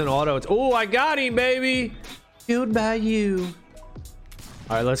 There's an auto. Oh, I got him, baby. Killed by you.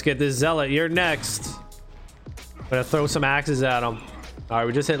 All right, let's get this zealot. You're next. Gonna throw some axes at him. All right,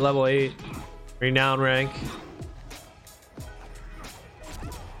 we just hit level 8. Renown rank.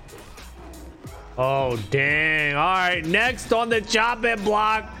 Oh, dang. All right, next on the chopping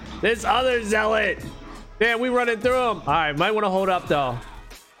block, this other zealot. Man, we running through him. All right, might want to hold up though.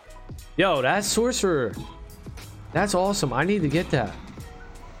 Yo, that's sorcerer. That's awesome. I need to get that.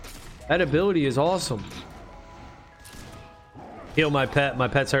 That ability is awesome. Heal my pet. My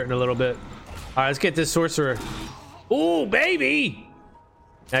pet's hurting a little bit. All right, let's get this sorcerer. Ooh, baby.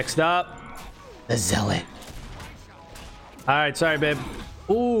 Next up, the zealot. All right, sorry, babe.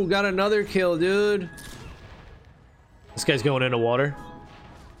 Ooh, got another kill, dude. This guy's going into water.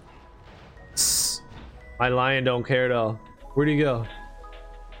 My lion don't care though. Where'd he go?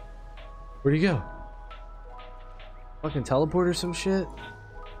 Where'd he go? Fucking teleport or some shit?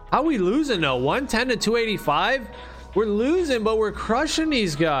 How we losing though? 110 to 285? We're losing, but we're crushing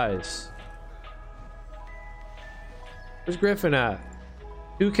these guys. Where's Griffin at?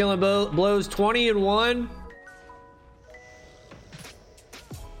 2 killing blows, 20 and 1.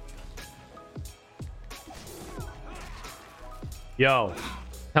 Yo,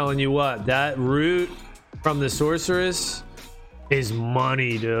 telling you what, that root from the sorceress is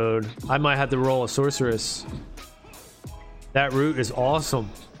money, dude. I might have to roll a sorceress. That root is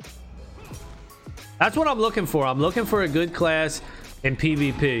awesome. That's what I'm looking for. I'm looking for a good class in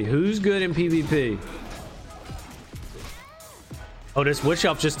PvP. Who's good in PvP? Oh, this witch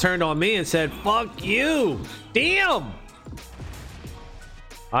elf just turned on me and said, fuck you. Damn. All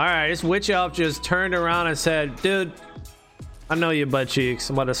right, this witch elf just turned around and said, dude, I know your butt cheeks.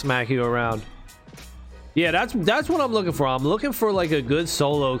 I'm about to smack you around. Yeah, that's what I'm looking for. I'm looking for like a good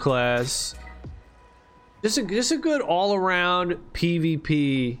solo class. Just a good all-around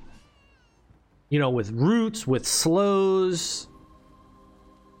PvP. You know, with roots, with slows,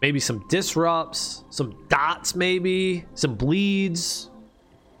 maybe some disrupts, some dots, maybe some bleeds.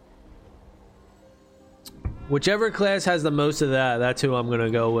 Whichever class has the most of that, that's who I'm gonna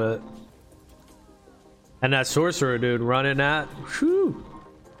go with. And that sorcerer dude running that, whew.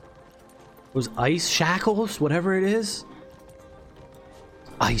 Those ice shackles, whatever it is.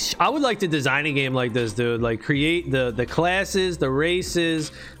 I would like to design a game like this, dude. Like create the classes, the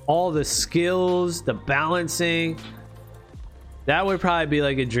races, all the skills, the balancing. That would probably be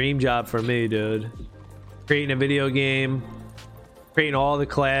like a dream job for me, dude. Creating a video game, creating all the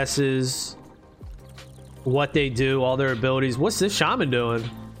classes, what they do, all their abilities. What's this shaman doing?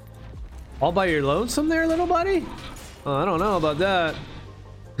 All by your lonesome there, little buddy? Oh, I don't know about that.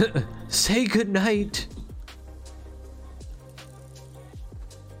 Say goodnight.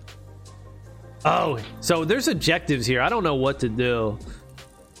 Oh, so there's objectives here. I don't know what to do.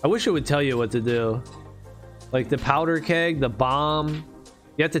 I wish it would tell you what to do. Like the powder keg, the bomb.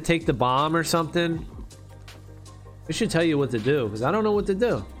 You have to take the bomb or something. It should tell you what to do, because I don't know what to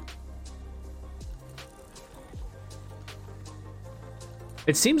do.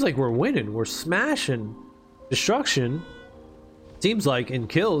 It seems like we're winning. We're smashing destruction. Seems like in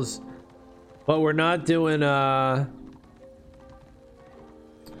kills. But we're not doing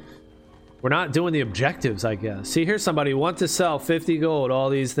we're not doing the objectives, I guess. See, here's somebody who wants to sell 50 gold,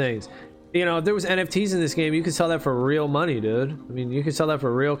 all these things. You know, if there was NFTs in this game, you could sell that for real money, dude. I mean, you could sell that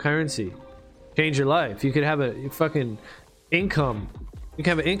for real currency. Change your life. You could have a fucking income. You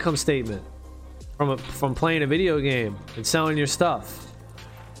can have an income statement from playing a video game and selling your stuff.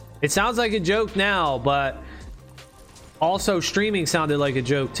 It sounds like a joke now, but also streaming sounded like a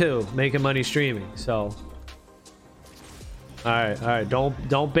joke too. Making money streaming, so... All right,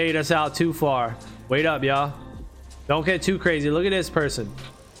 don't bait us out too far. Wait up, y'all. Don't get too crazy. Look at this person.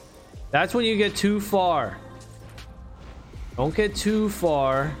 That's when you get too far. Don't get too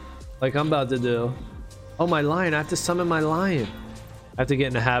far like I'm about to do. Oh, my lion. I have to summon my lion. I have to get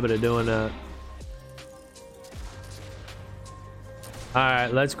in the habit of doing that. All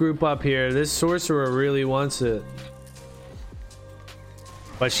right, let's group up here. This sorcerer really wants it,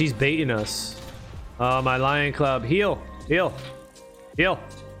 but she's baiting us. Oh, my lion club. Heal. Heal. Heal.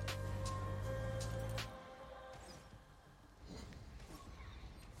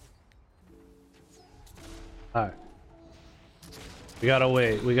 Alright. We gotta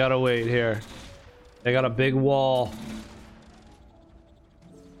wait. We gotta wait here. They got a big wall.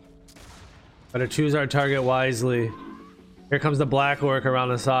 Gotta choose our target wisely. Here comes the black orc around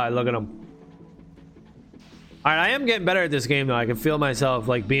the side. Look at him. Alright, I am getting better at this game though. I can feel myself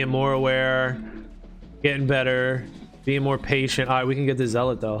like being more aware. Getting better. Being more patient. All right, we can get the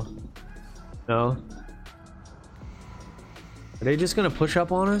zealot though. No. Are they just gonna push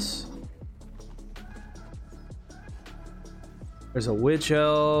up on us? There's a witch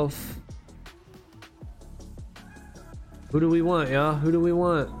elf. Who do we want, y'all? Who do we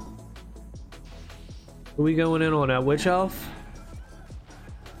want? Who we going in on? That witch elf?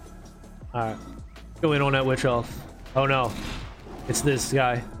 Alright. Go in on that witch elf. Oh no. It's this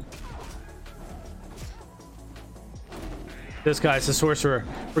guy. This guy's the sorcerer.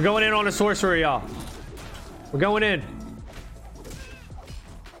 We're going in on a sorcerer, y'all. We're going in.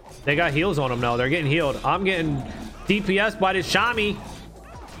 They got heals on them now. They're getting healed. I'm getting DPS by this Shami.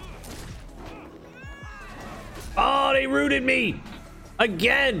 Oh, they rooted me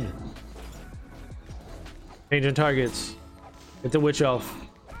again. Changing targets. Get the witch elf.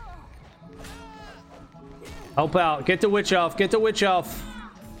 Help out. Get the witch elf. Get the witch elf.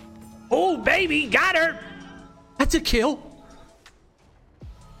 Oh, baby. Got her. That's a kill.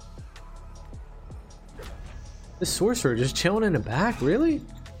 This sorcerer just chilling in the back. Really?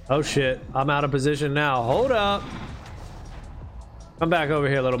 Oh, shit. I'm out of position now. Hold up. Come back over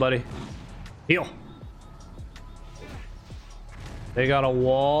here, little buddy. Heal. They got a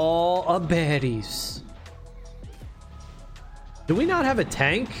wall of baddies. Do we not have a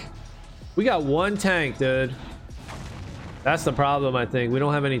tank? We got one tank, dude. That's the problem, I think. We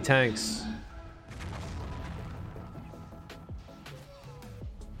don't have any tanks.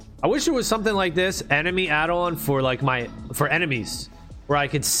 I wish there was something like this enemy add-on for like for enemies where I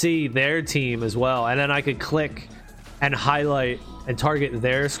could see their team as well, and then I could click and highlight and target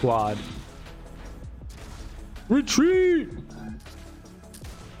their squad. Retreat.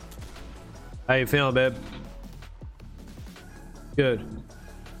 How you feeling, babe? Good.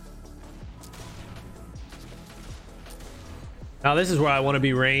 Now this is where I want to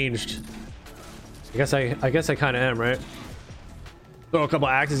be ranged. I guess I kind of am, right? Throw a couple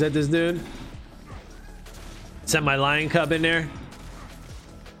axes at this dude. Send my lion cub in there.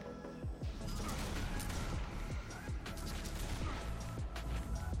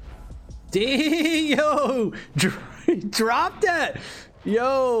 Dang, yo, drop that.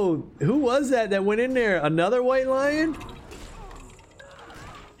 Yo, who was that went in there? Another white lion?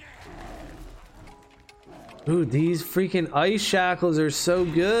 Dude, these freaking ice shackles are so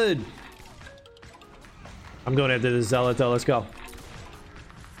good. I'm going after the zealot though. Let's go.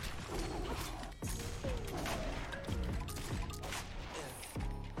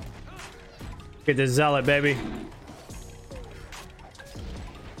 Get the zealot, baby.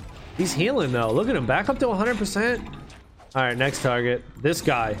 He's healing though. Look at him, back up to 100%. All right, next target. This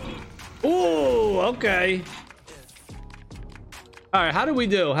guy. Ooh, okay. All right, how do we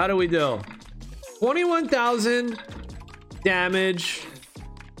do? 21,000 damage.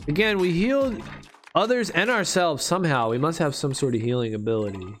 Again, we healed others and ourselves somehow. We must have some sort of healing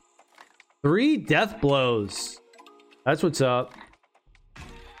ability. 3 death blows. That's what's up.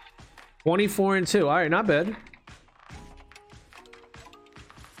 24 and 2. All right, not bad.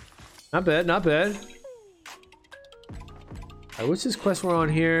 Not bad, not bad. All right, what's this quest we're on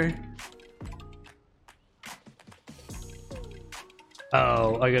here?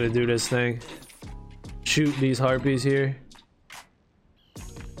 Oh, I gotta do this thing. Shoot these harpies here.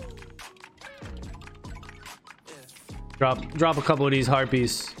 Drop a couple of these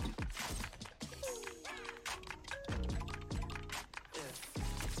harpies.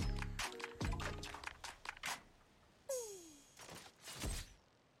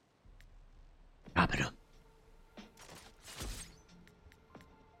 Drop it up.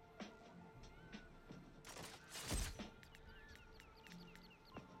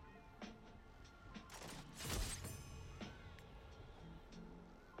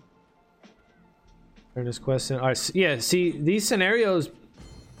 This question. All right, yeah, see, these scenarios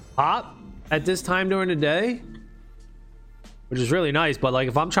pop at this time during the day, which is really nice, but like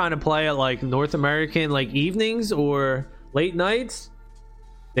if I'm trying to play at like North American like evenings or late nights,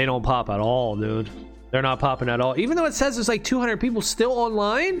 they don't pop at all, dude. They're not popping at all, even though it says there's like 200 people still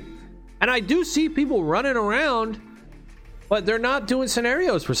online, and I do see people running around, but they're not doing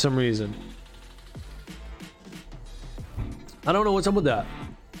scenarios for some reason. I don't know what's up with that.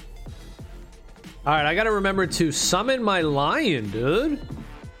 All right, I gotta remember to summon my lion, dude.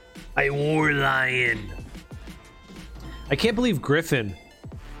 A war lion. I can't believe Griffin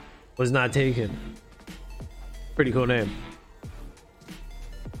was not taken. Pretty cool name.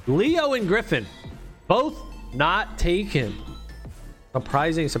 Leo and Griffin, both not taken.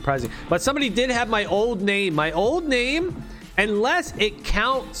 Surprising. But somebody did have my old name. My old name, unless it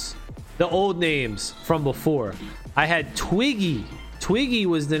counts the old names from before. I had Twiggy. Twiggy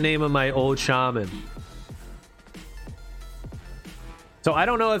was the name of my old shaman. So I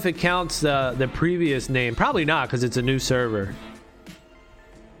don't know if it counts the previous name. Probably not, because it's a new server.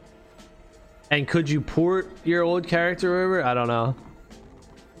 And could you port your old character over? I don't know.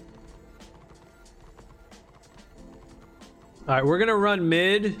 All right, we're gonna run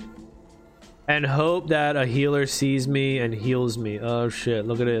mid and hope that a healer sees me and heals me. Oh shit,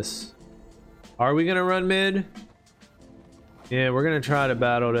 look at this. Are we gonna run mid? Yeah, we're gonna try to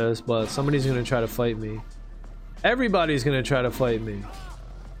battle this, but somebody's gonna try to fight me. Everybody's gonna try to fight me.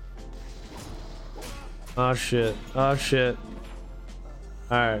 Oh shit, oh shit.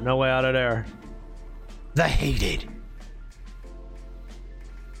 All right, no way out of there. The hated.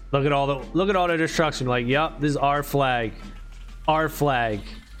 Look at all the destruction. Like, yup, this is our flag. Our flag.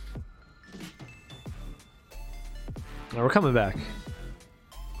 Now we're coming back.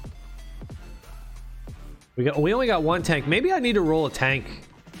 We only got one tank. Maybe I need to roll a tank.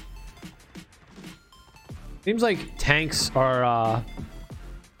 Seems like tanks are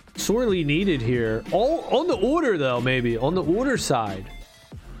sorely needed here. All on the order though, maybe on the order side.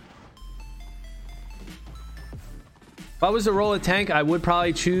 If I was to roll a tank, I would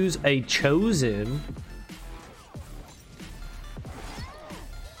probably choose a chosen.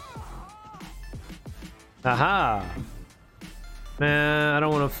 Aha. Man, I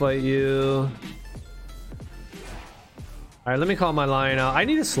don't want to fight you. All right, let me call my lion out. I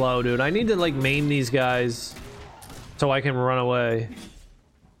need to slow, dude. I need to like maim these guys so I can run away.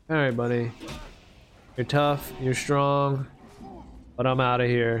 All right, buddy. You're tough. You're strong. But I'm out of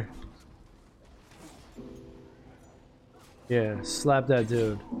here. Yeah, slap that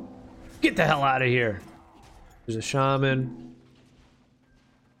dude. Get the hell out of here. There's a shaman.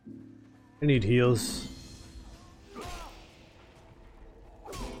 I need heals.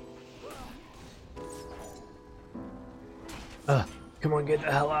 Come on, get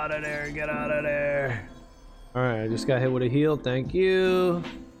the hell out of there. Get out of there. All right, I just got hit with a heal. Thank you.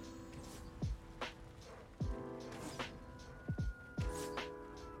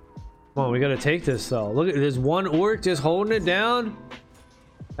 Come on, we gotta take this though. Look at there's one orc just holding it down.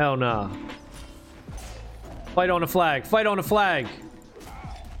 Hell nah. Fight on the flag. Fight on the flag.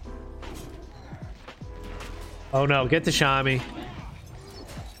 Oh no, get the Shami.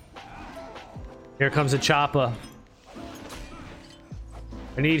 Here comes a chopper.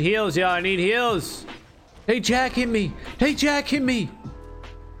 I need heals, yeah, I need heals. Hey, Jack hit me. Hey, Jack hit me.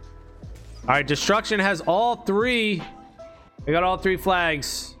 All right, destruction has all three. I got all three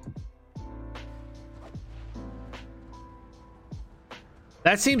flags.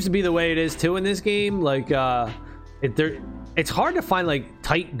 That seems to be the way it is too in this game. Like, it's hard to find like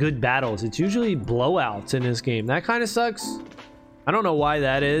tight, good battles. It's usually blowouts in this game. That kind of sucks. I don't know why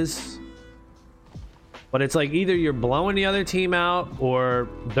that is. But it's like either you're blowing the other team out or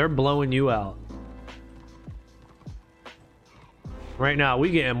they're blowing you out. Right now,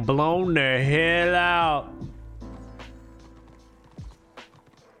 we getting blown the hell out.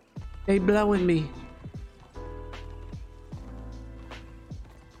 They blowing me.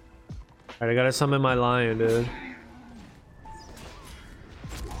 Alright, I gotta summon my lion, dude.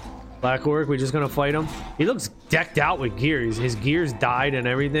 Black Orc, we just gonna fight him? He looks decked out with gears. His gears died and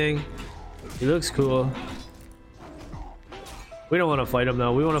everything. He looks cool. We don't want to fight him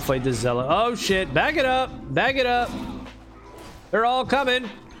though. We want to fight this zealot. Oh shit! Back it up! Back it up! They're all coming.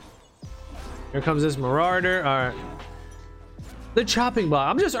 Here comes this marauder. All right. The chopping block.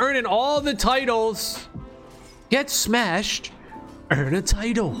 I'm just earning all the titles. Get smashed. Earn a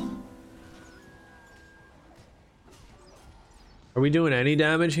title. Are we doing any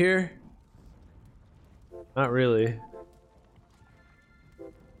damage here? Not really.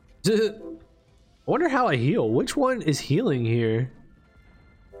 I wonder how I heal. Which one is healing here?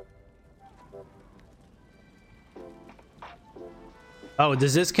 Oh,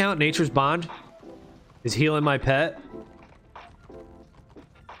 does this count? Nature's Bond is healing my pet.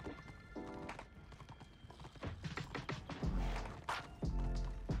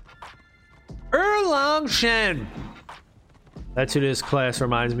 Erlang Shen. That's who this class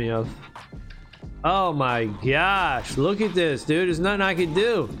reminds me of. Oh my gosh. Look at this, dude. There's nothing I can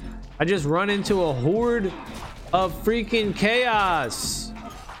do. I just run into a horde of freaking chaos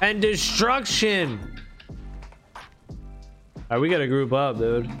and destruction. All right, we gotta group up,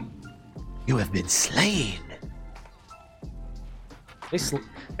 dude. You have been slain.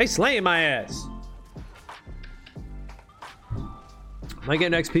 They slaying my ass. Am I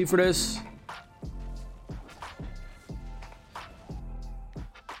getting XP for this?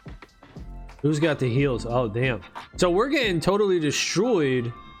 Who's got the heals? Oh, damn. So we're getting totally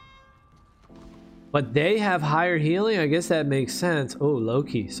destroyed. But they have higher healing? I guess that makes sense. Oh,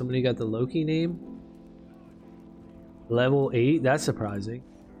 Loki. Somebody got the Loki name? Level 8? That's surprising.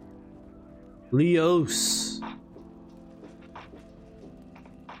 Leos.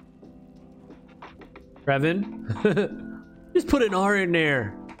 Trevin. Just put an R in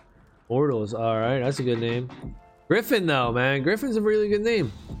there. Mortals. Alright, that's a good name. Griffin, though, man. Griffin's a really good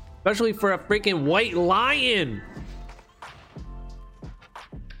name. Especially for a freaking white lion.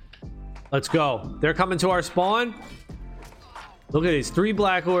 Let's go. They're coming to our spawn. Look at these. 3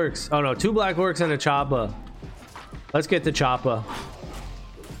 black orcs. Oh, no. 2 black orcs and a choppa. Let's get the choppa.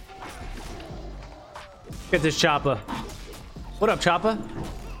 Get this choppa. What up, choppa?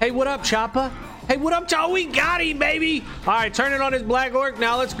 Hey, what up, choppa? Hey, what up, choppa? We got him, baby. All right, turn it on his black orc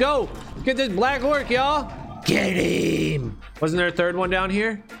now. Let's go. Get this black orc, y'all. Get him. Wasn't there a third one down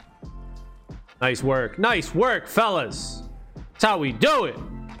here? Nice work. Nice work, fellas. That's how we do it.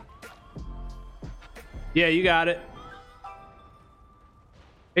 Yeah, you got it.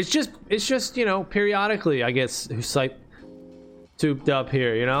 It's just, you know, periodically, I guess, who's like souped up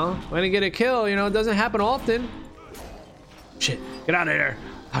here, you know? When I get a kill, you know, it doesn't happen often. Shit, get out of there.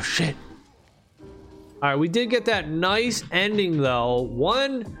 Oh, shit. All right, we did get that nice ending, though.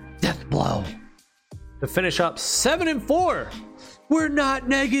 1 death blow to finish up 7-4. We're not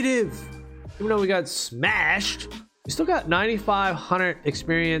negative. Even though we got smashed, we still got 9,500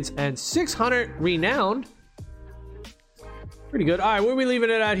 experience and 600 renowned. Pretty good. All right, where are we leaving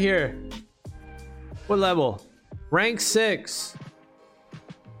it at here? What level? Rank 6.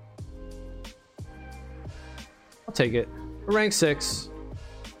 I'll take it. We're rank 6.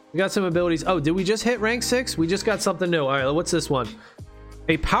 We got some abilities. Oh, did we just hit rank 6? We just got something new. All right, what's this one?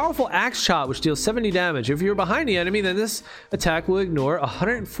 A powerful axe shot which deals 70 damage. If you're behind the enemy, then this attack will ignore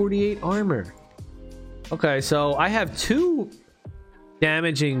 148 armor. Okay, so I have 2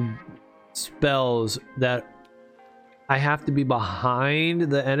 damaging spells that I have to be behind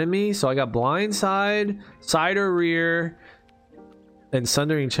the enemy. So I got blind side, side or rear, and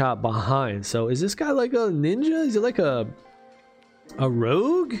sundering chop behind. So is this guy like a ninja? Is it like a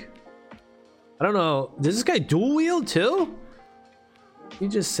rogue? I don't know. Does this guy dual wield too? He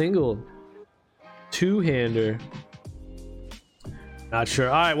just single two-hander. Not sure.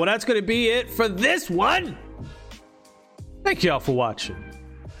 All right, well, that's gonna be it for this one. Thank y'all for watching.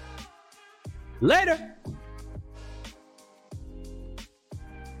 Later.